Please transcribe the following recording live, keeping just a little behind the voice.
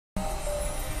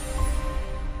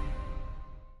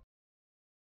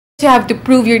You have to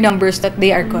prove your numbers that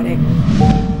they are correct.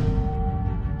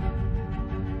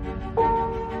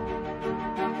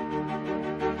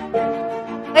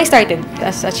 I started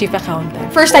as a chief accountant.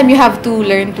 First time, you have to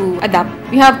learn to adapt.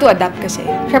 You have to adapt kasi.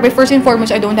 Siyempre, first and foremost,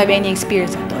 I don't have any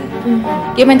experience at all.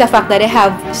 Given the fact that I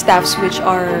have staffs which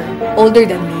are older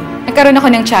than me, nagkaroon ako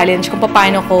ng challenge kung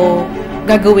paano ko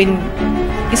gagawin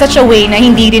in such a way na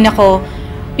hindi ako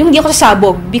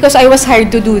sasabog. Because I was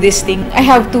hired to do this thing, I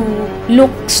have to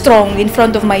look strong in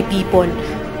front of my people.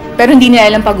 Pero hindi nila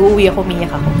alam pag-uwi ako,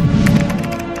 umiyak ako.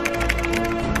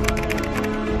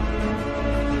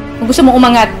 Kung gusto mo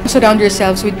umangat, surround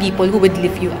yourselves with people who would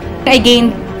lift you up. I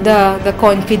gained the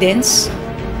confidence.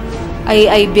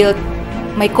 I built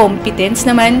my competence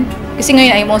naman. Kasi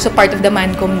ngayon, I'm also part of the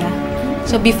Mancom na.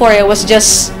 So before, I was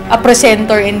just a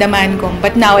presenter in the Mancom.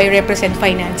 But now, I represent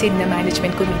finance in the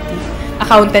management committee.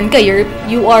 Accountant ka, you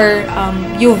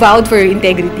vowed for your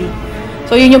integrity.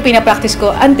 So yun yung pinapractice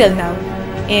ko until now.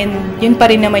 And yun pa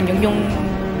rin naman yung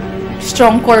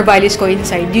strong core values ko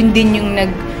inside. Yun din yung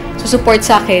nag-support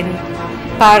sa akin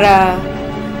para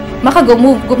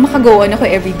makago-on ako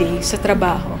everyday sa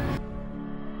trabaho.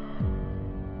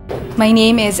 My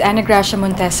name is Gracia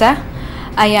Montesa.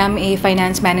 I am a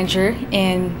finance manager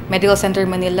in Medical Center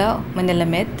Manila, Manila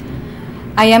Med.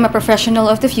 I am a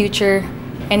professional of the future,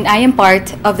 and I am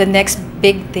part of the next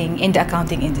big thing in the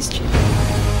accounting industry.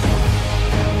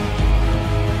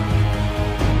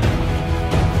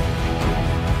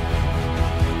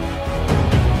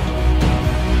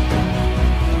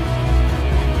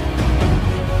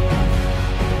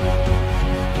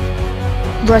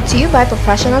 Brought to you by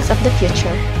Professionals of the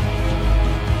Future.